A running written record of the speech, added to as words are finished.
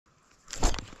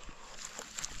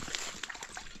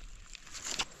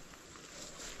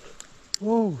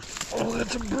Whoa. Oh,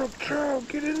 that's a brook trout.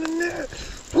 Get in the net.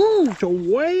 Woo! It's a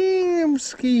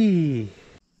whamski.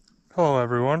 Hello,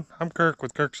 everyone. I'm Kirk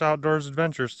with Kirk's Outdoors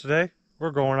Adventures. Today, we're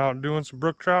going out and doing some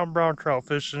brook trout and brown trout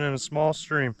fishing in a small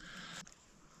stream.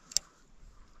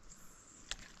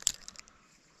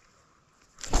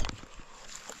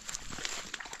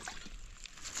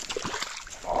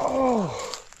 Oh!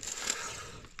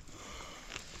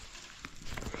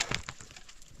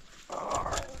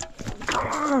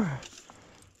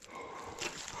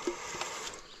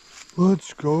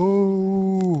 Let's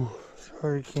go.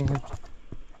 Sorry, camera.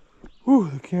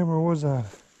 Whew, the camera was on.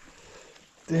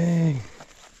 Dang.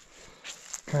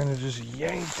 Kind of just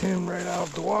yanked him right out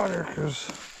the water because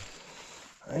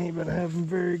I ain't been having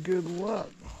very good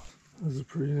luck. This is a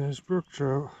pretty nice brook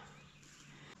trout.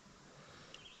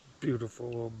 Beautiful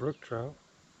little brook trout.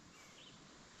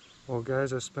 Well,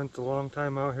 guys, I spent a long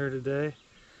time out here today,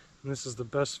 and this is the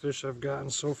best fish I've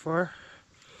gotten so far.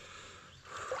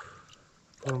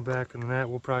 Put them back in the net.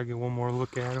 We'll probably get one more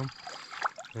look at them,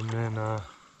 and then we'll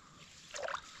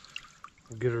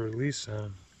get a release on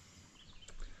him.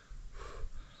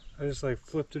 I just like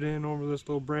flipped it in over this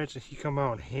little branch, and he come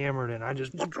out and hammered it. And I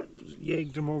just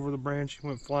yanked him over the branch. He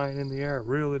went flying in the air.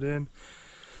 Reeled it in.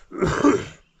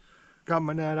 Got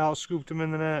my net out, scooped him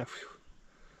in the net. Whew.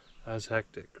 That was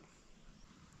hectic.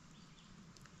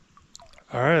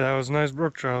 All right, that was a nice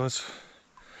brook trout.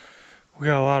 We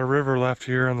got a lot of river left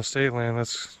here on the state land.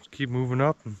 Let's keep moving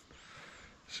up and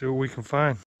see what we can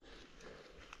find.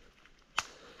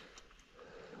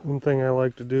 One thing I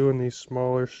like to do in these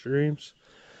smaller streams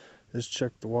is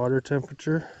check the water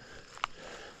temperature.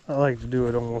 I like to do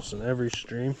it almost in every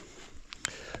stream.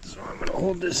 So I'm gonna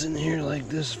hold this in here like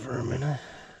this for a minute.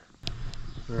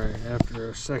 All right, after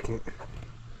a second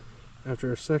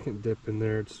dip in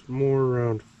there, it's more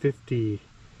around 52,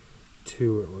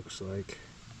 it looks like.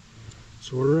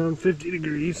 So we're around 50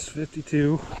 degrees,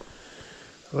 52.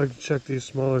 I like to check these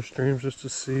smaller streams just to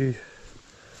see,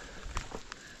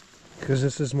 because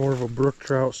this is more of a brook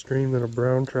trout stream than a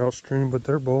brown trout stream, but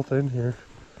they're both in here.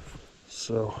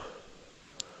 So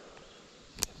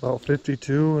about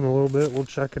 52 in a little bit. We'll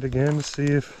check it again to see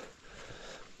if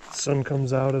the sun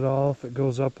comes out at all, if it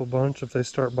goes up a bunch, if they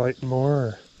start biting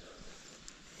more.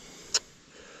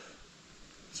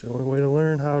 It's the only way to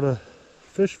learn how to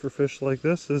fish for fish like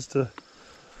this is to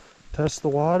test the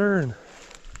water and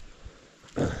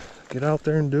get out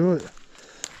there and do it.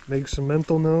 Make some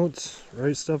mental notes,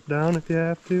 write stuff down if you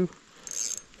have to.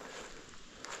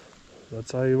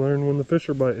 That's how you learn when the fish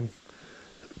are biting.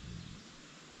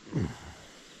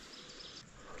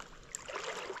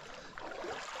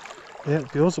 Yeah,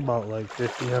 it feels about like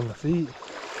 50 on the feet.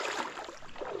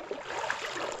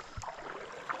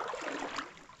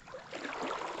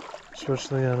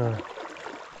 Especially on a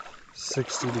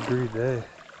 60-degree day.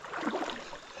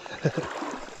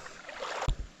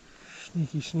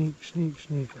 Sneaky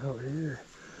sneak out here.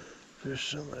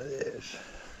 Fish some of this.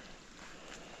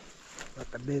 Like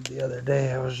I did the other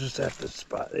day. I was just at this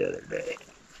spot the other day.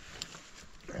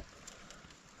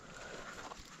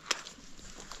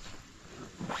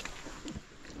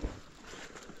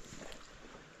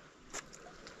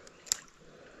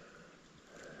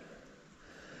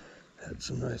 Had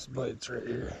some nice bites right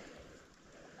here.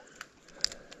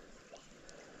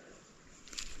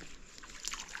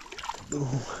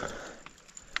 Boom.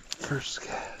 First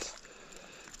cast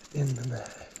in the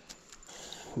net.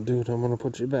 Dude, I'm gonna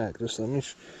put you back. Just let me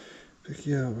pick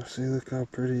you up. See, look how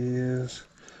pretty he is.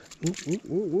 Ooh, ooh,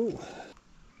 ooh, ooh.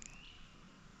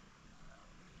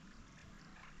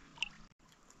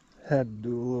 Had to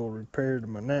do a little repair to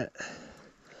my net.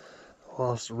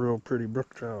 Lost a real pretty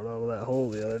brook trout out of that hole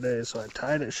the other day, so I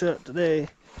tied it shut today.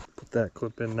 Put that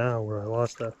clip in now where I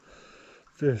lost that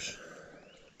fish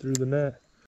through the net.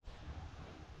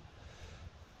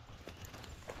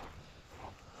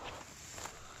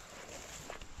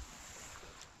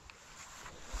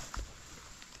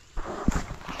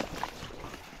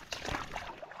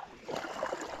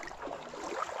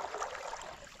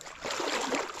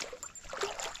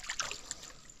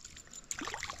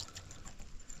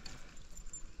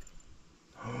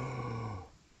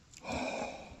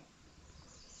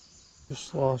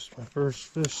 Just lost my first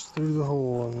fish through the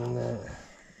hole in the net.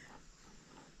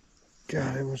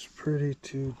 God, it was pretty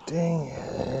too. Dang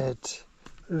it.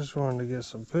 I just wanted to get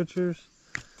some pictures.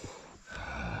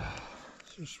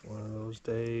 It's just one of those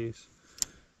days.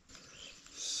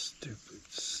 Stupid.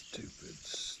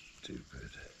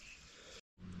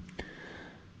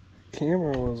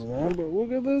 Camera wasn't on, but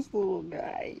look at this little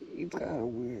guy. He's got a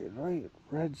weird, right?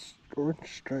 Red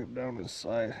orange stripe down his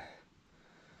side.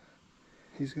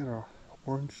 He's got a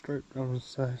orange stripe down his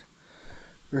side.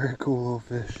 Very cool little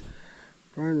fish.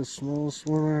 Probably the smallest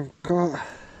one I've caught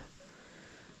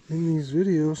in these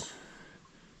videos.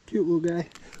 Cute little guy.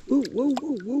 Whoa, whoa,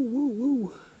 whoa, whoa, whoa,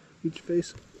 whoa. Get your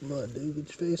face out of the mud, dude. Get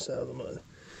your face out of the mud.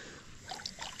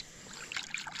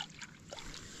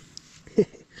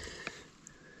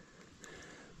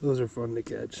 Those are fun to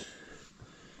catch.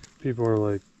 People are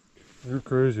like, you're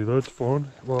crazy, that's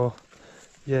fun. Well,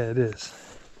 yeah, it is.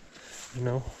 You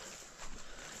know?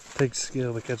 It takes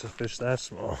skill to catch a fish that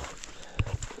small.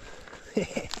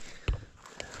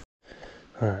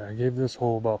 Alright, I gave this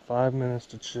hole about 5 minutes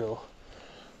to chill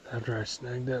after I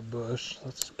snagged that bush.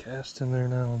 Let's cast in there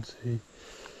now and see.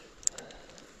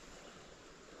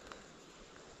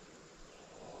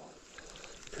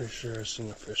 Pretty sure I've seen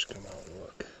a fish come out and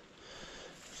look.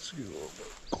 Let's get a little bit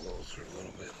closer, a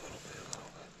little bit.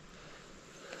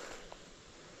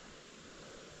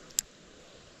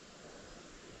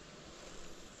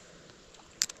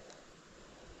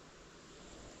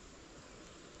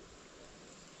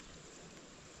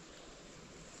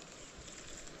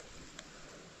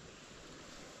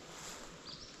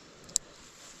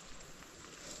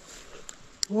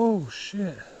 Oh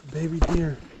shit, baby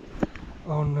deer.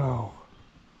 Oh no.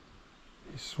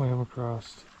 He swam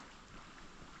across.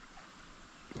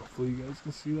 Hopefully you guys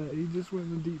can see that. He just went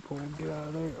in the deep hole. Get out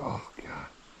of there. Oh god.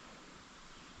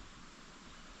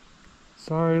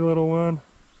 Sorry, little one.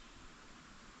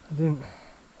 I didn't.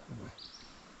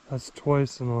 That's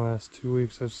twice in the last 2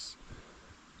 weeks. I've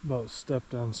about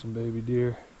stepped on some baby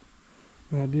deer.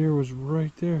 And that deer was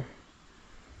right there.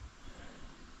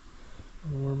 I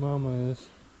don't know where mama is.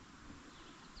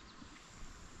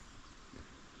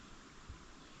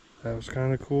 That was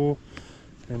kind of cool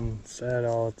and sad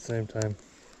all at the same time.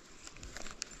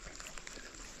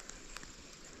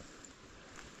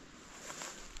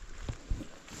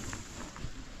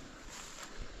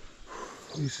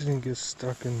 At least he didn't get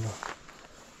stuck in the...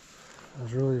 I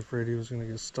was really afraid he was going to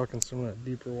get stuck in some of that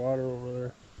deeper water over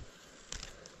there.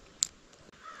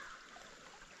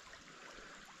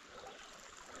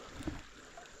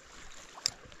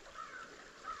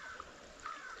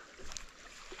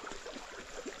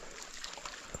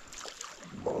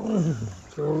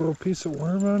 Throw a little piece of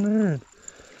worm on there and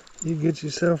you get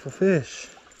yourself a fish.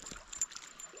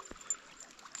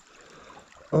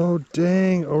 Oh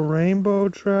dang, a rainbow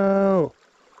trout.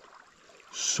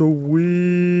 Sweet.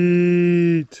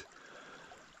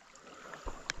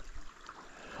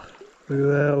 Look at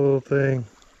that little thing.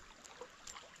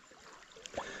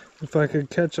 If I could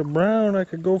catch a brown, I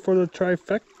could go for the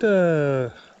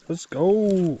trifecta. Let's go.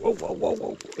 Whoa, whoa, whoa,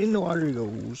 whoa. In the water he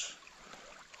goes.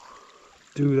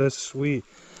 Dude, that's sweet.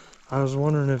 I was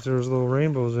wondering if there was little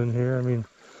rainbows in here. I mean,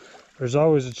 there's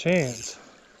always a chance.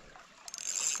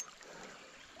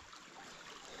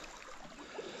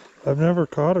 I've never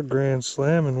caught a grand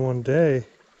slam in one day.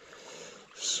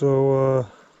 So,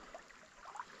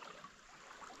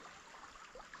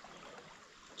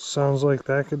 sounds like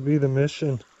that could be the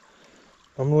mission.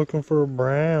 I'm looking for a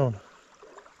brown.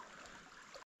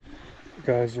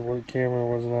 Guys, the white camera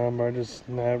wasn't on, but I just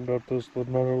nabbed up this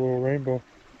another little rainbow.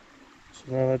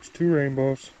 So now that's 2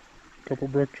 rainbows, a couple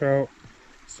brook trout.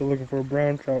 Still looking for a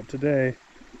brown trout today.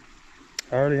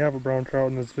 I already have a brown trout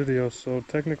in this video, so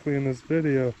technically in this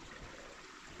video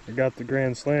I got the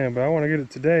grand slam, but I want to get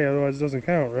it today, otherwise it doesn't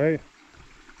count, right?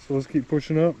 So let's keep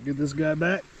pushing up, get this guy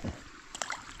back.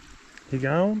 He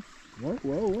gone? Whoa,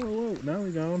 whoa, whoa, whoa. Now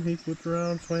he gone. He flipped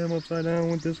around, swam upside down,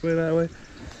 went this way, that way.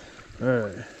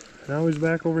 Alright. Now he's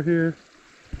back over here.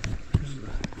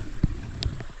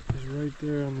 He's right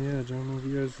there on the edge. I don't know if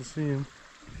you guys can see him.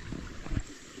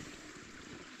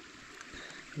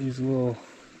 He's a little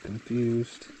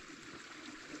confused.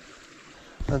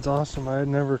 That's awesome. I had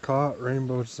never caught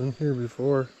rainbows in here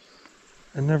before.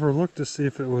 I never looked to see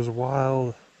if it was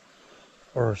wild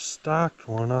or a stocked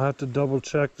one. I'll have to double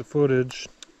check the footage.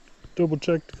 To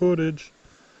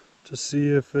see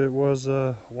if it was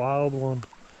a wild one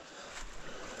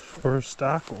or a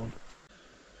stock one.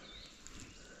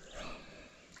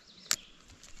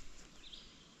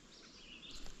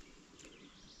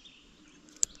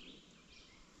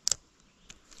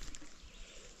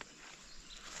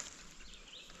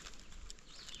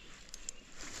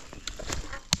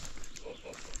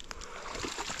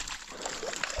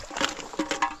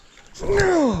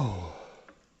 No!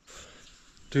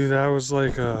 Dude, that was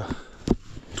like a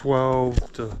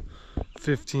 12 to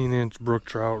 15 inch brook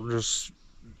trout, just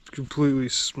completely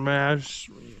smashed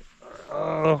me.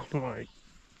 Oh my.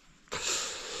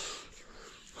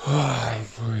 Oh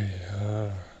boy.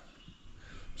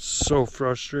 So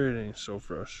frustrating, so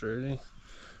frustrating.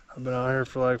 I've been out here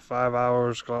for like 5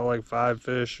 hours, caught like 5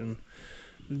 fish, and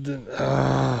And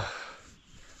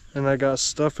I got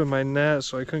stuff in my net,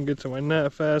 so I couldn't get to my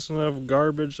net fast enough.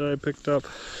 Garbage that I picked up.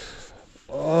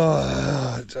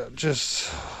 Oh, just.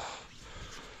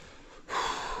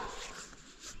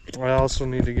 I also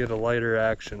need to get a lighter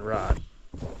action rod.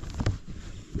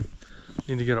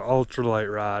 Need to get an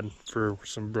ultralight rod for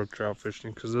some brook trout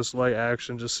fishing, because this light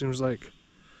action just seems like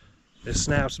it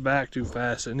snaps back too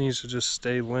fast. It needs to just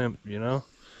stay limp, you know?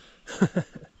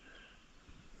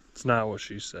 It's not what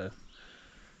she said.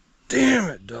 Damn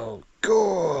it, dog.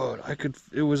 God,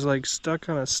 it was like stuck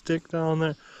on a stick down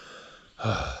there.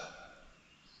 I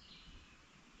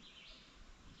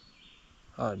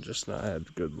just not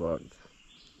had good luck.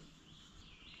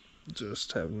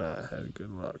 Just have not had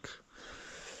good luck.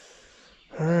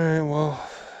 Alright, well,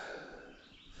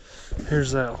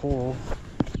 here's that hole.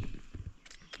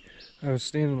 I was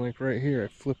standing like right here. I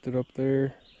flipped it up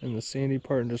there in the sandy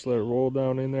part and just let it roll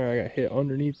down in there. I got hit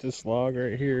underneath this log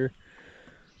right here.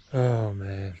 Oh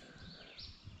man.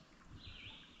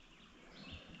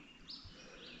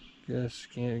 Guess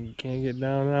can't get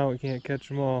down and out. We can't catch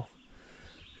them all.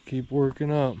 Keep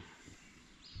working up.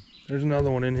 There's another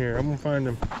one in here. I'm gonna find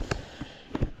him.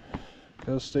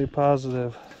 Gotta stay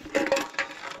positive.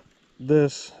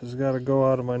 This has got to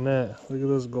go out of my net. Look at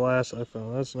this glass I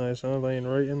found. That's nice. I'm laying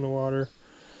right in the water.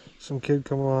 Some kid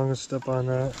come along and step on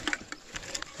that.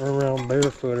 Run around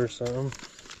barefoot or something.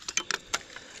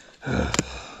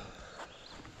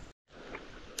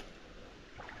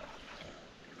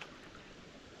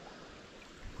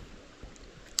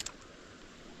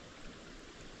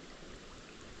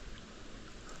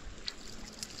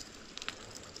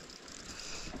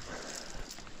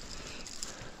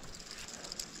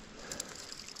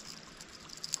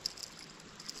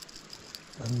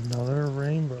 Another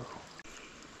rainbow.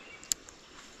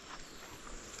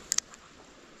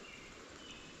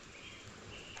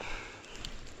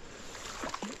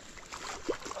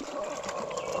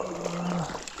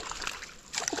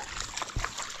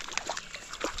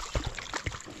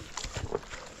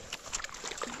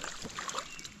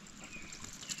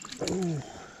 Ooh.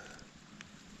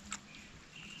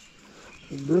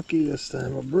 A brookie this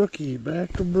time. A brookie.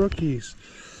 Back to brookies.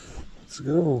 Let's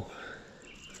go.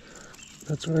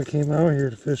 That's what I came out here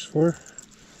to fish for.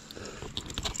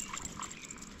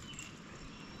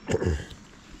 A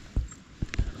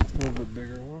little bit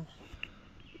bigger one.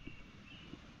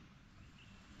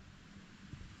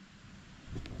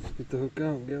 Let's get the hook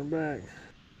out and get him back.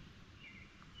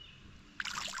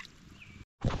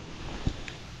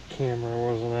 Camera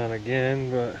wasn't on again,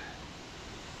 but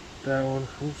that one,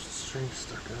 oops, the string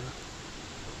stuck on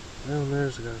it. Down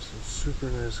there's got some super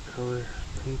nice color,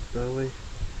 pink belly.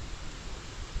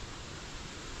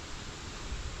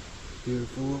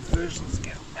 Beautiful little fish. Let's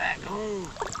get him back home.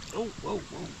 Oh, whoa,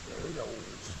 whoa, there he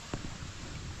goes.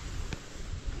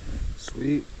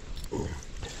 Sweet.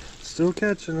 Still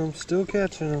catching them, still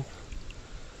catching them.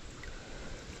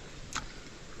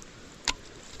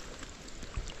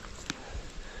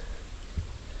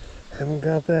 Haven't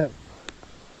got that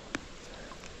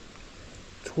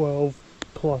 12+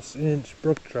 inch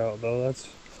brook trout though. That's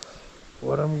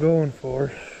what I'm going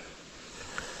for.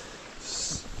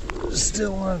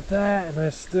 Still want that, and I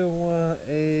still want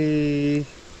a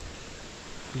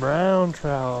brown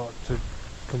trout to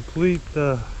complete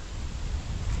the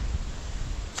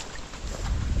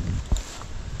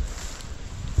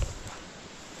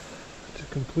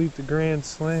grand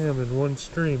slam in one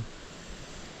stream.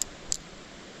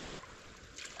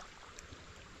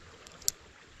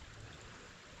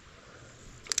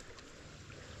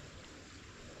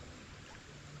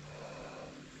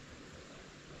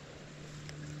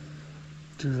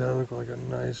 Dude, that looked like a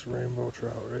nice rainbow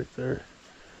trout right there.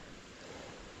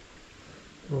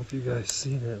 I don't know if you guys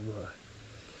seen it, but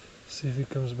see if he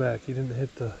comes back. He didn't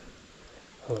hit the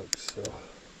hook, so.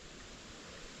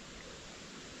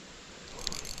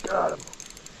 Got him.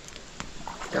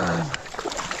 Got him.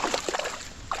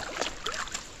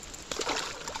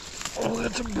 Oh,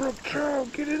 that's a brook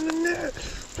trout. Get in the net.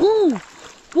 Woo!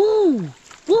 Woo!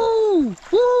 Woo!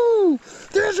 Woo!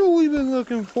 That's what we've been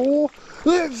looking for.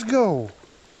 Let's go.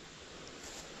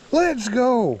 Let's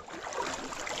go.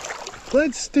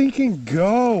 Let's stinking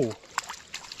go.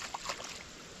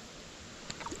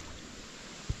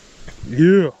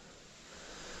 Yeah.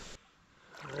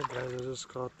 Alright guys, I just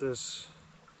caught this.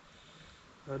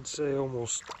 I'd say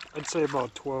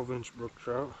about 12-inch brook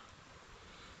trout.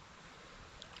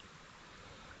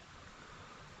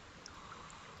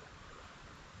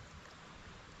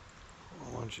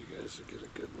 I want you guys to get a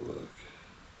good look.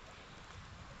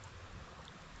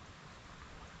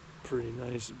 Pretty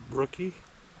nice brookie.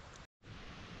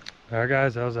 Alright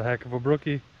guys, that was a heck of a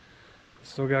brookie.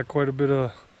 Still got quite a bit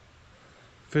of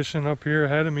fishing up here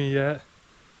ahead of me yet.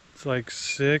 It's like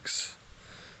 6.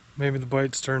 Maybe the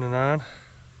bite's turning on.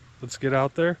 Let's get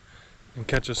out there and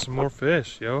catch us some more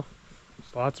fish, yo.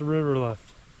 Lots of river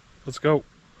left. Let's go.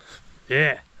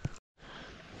 Yeah.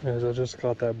 Guys, I just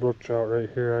caught that brook trout right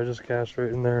here. I just cast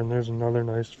right in there and there's another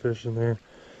nice fish in there.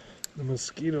 The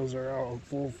mosquitoes are out in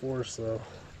full force though.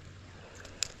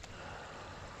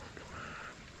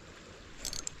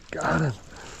 Got him.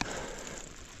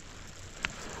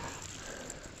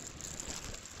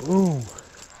 Boom.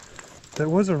 That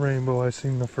was a rainbow I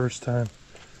seen the first time.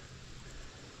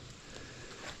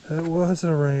 That was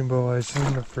a rainbow I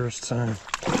seen the first time.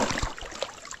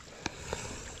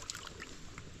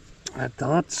 I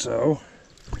thought so.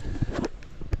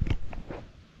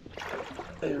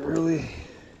 It really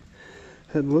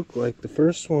had looked like the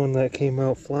first one that came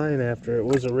out flying after it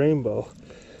was a rainbow.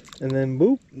 And then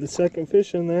boop, the second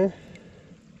fish in there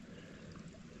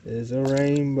is a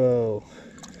rainbow.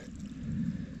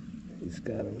 He's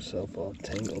got himself all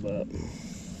tangled up.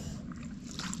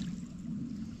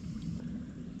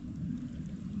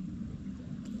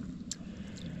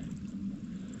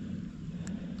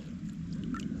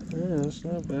 Yeah, that's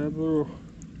not a bad little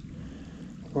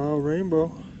wild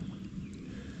rainbow.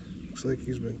 Looks like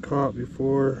he's been caught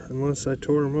before, unless I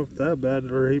tore him up that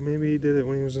bad, or maybe he did it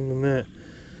when he was in the net.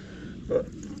 But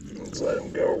let's let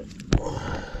him go.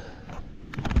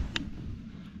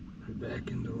 Right back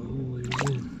into the hole he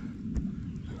was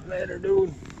in. Later,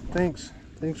 dude. Thanks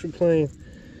for playing.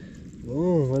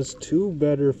 Boom, that's 2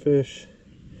 better fish.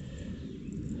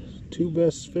 2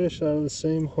 best fish out of the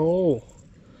same hole.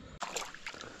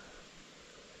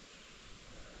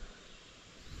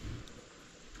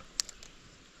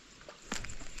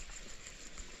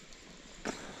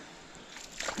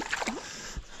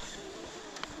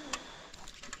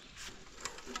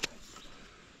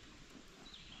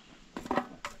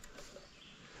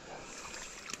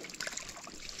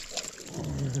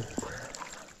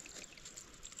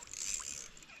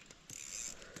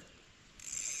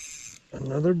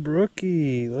 Another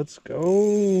brookie. Let's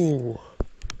go.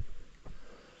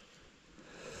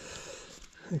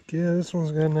 Heck yeah, this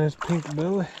one's got a nice pink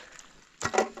belly.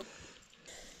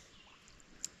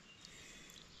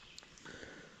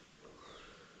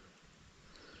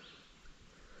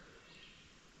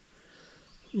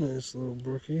 Nice little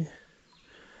brookie.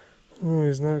 Oh,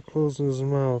 he's not closing his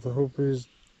mouth. I hope his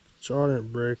jaw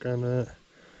didn't break on that.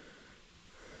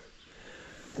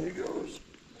 Here he goes.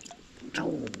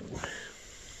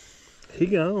 He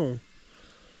gone.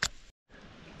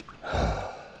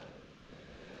 I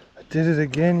did it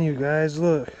again, you guys.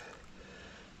 Look.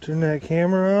 Turn that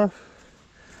camera off.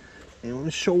 And we'll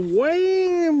show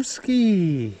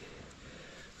Whamski.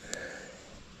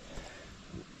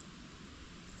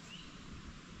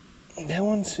 That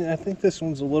one's, I think this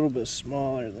one's a little bit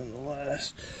smaller than the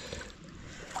last.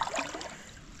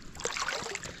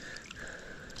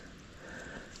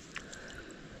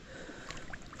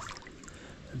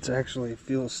 It actually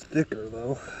feels thicker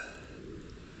though.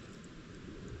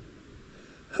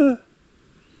 Huh.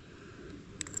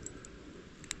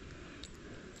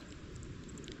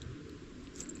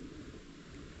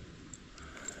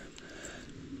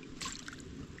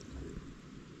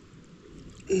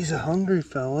 He's a hungry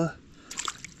fella.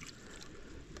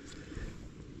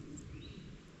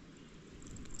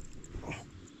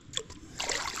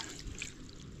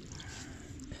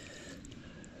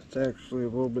 It's actually a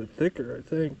little bit thicker, I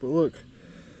think, but look.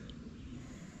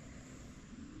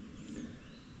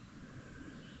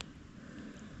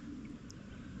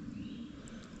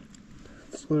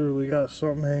 It's literally got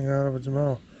something hanging out of its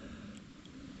mouth.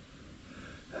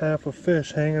 Half a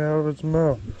fish hanging out of its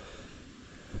mouth.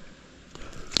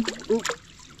 Ooh.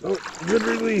 Oh, good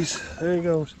release. There he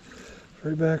goes.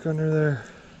 Right back under there.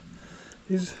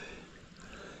 He's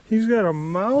got a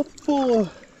mouthful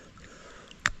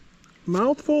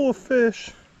of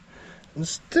fish and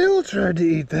still tried to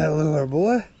eat that lure,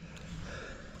 boy.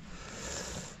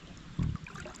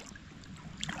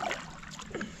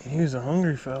 He's a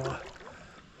hungry fella.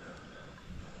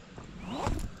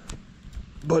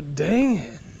 But dang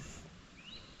it.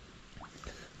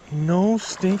 No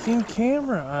stinking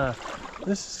camera.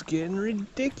 This is getting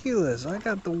ridiculous. I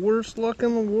got the worst luck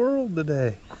in the world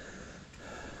today.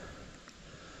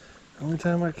 Every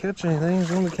time I catch anything is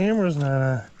when the camera's not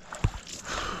on.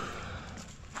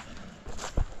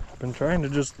 I've been trying to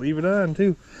just leave it on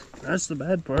too. That's the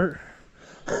bad part.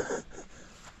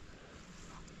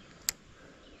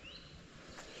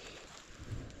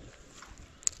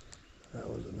 That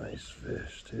was a nice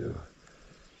fish too.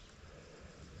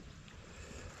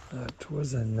 That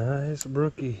was a nice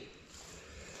brookie.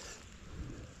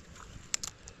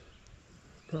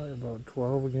 Probably about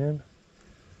 12 again.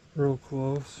 Real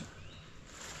close.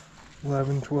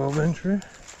 11, 12 incher.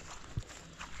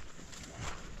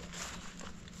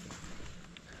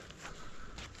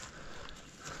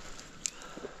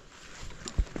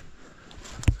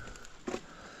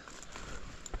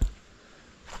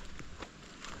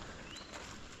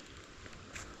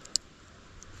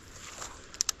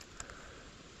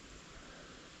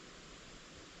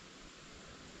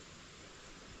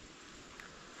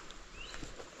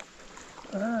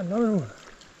 Ah, another one.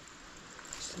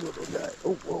 This little guy.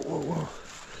 Oh, whoa, whoa, whoa.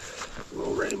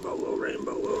 Little rainbow, little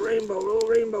rainbow, little rainbow, little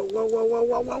rainbow. Whoa, whoa, whoa,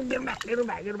 whoa, whoa. Get him back, get him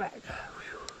back, get him back.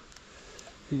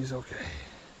 Whew. He's okay.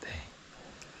 Dang.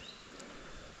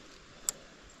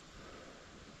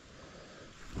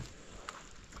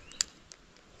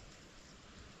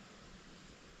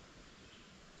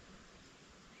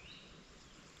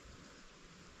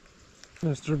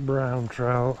 Mr. Brown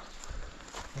Trout,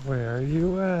 where are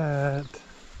you at?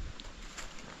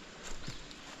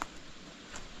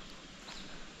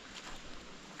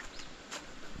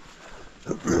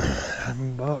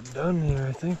 I'm about done here.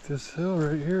 I think this hill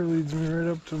right here leads me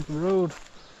right up to the road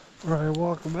where I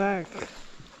walk back.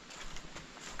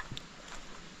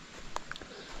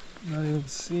 Not even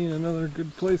seeing another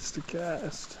good place to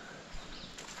cast.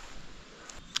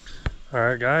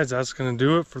 Alright guys, that's going to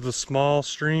do it for the small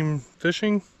stream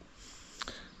fishing.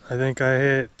 I think I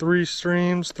hit 3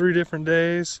 streams, 3 different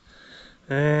days,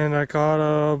 and I caught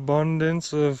an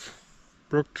abundance of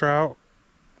brook trout,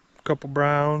 a couple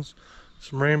browns,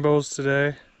 some rainbows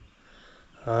today.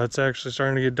 It's actually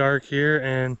starting to get dark here,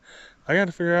 and I got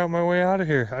to figure out my way out of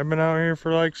here. I've been out here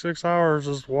for like 6 hours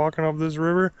just walking up this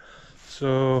river.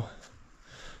 So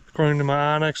according to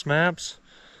my Onyx maps,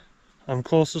 I'm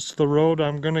closest to the road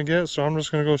I'm gonna get, so I'm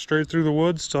just gonna go straight through the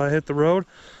woods till I hit the road,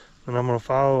 and I'm gonna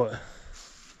follow it.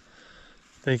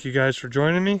 Thank you guys for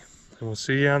joining me, and we'll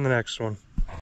see you on the next one.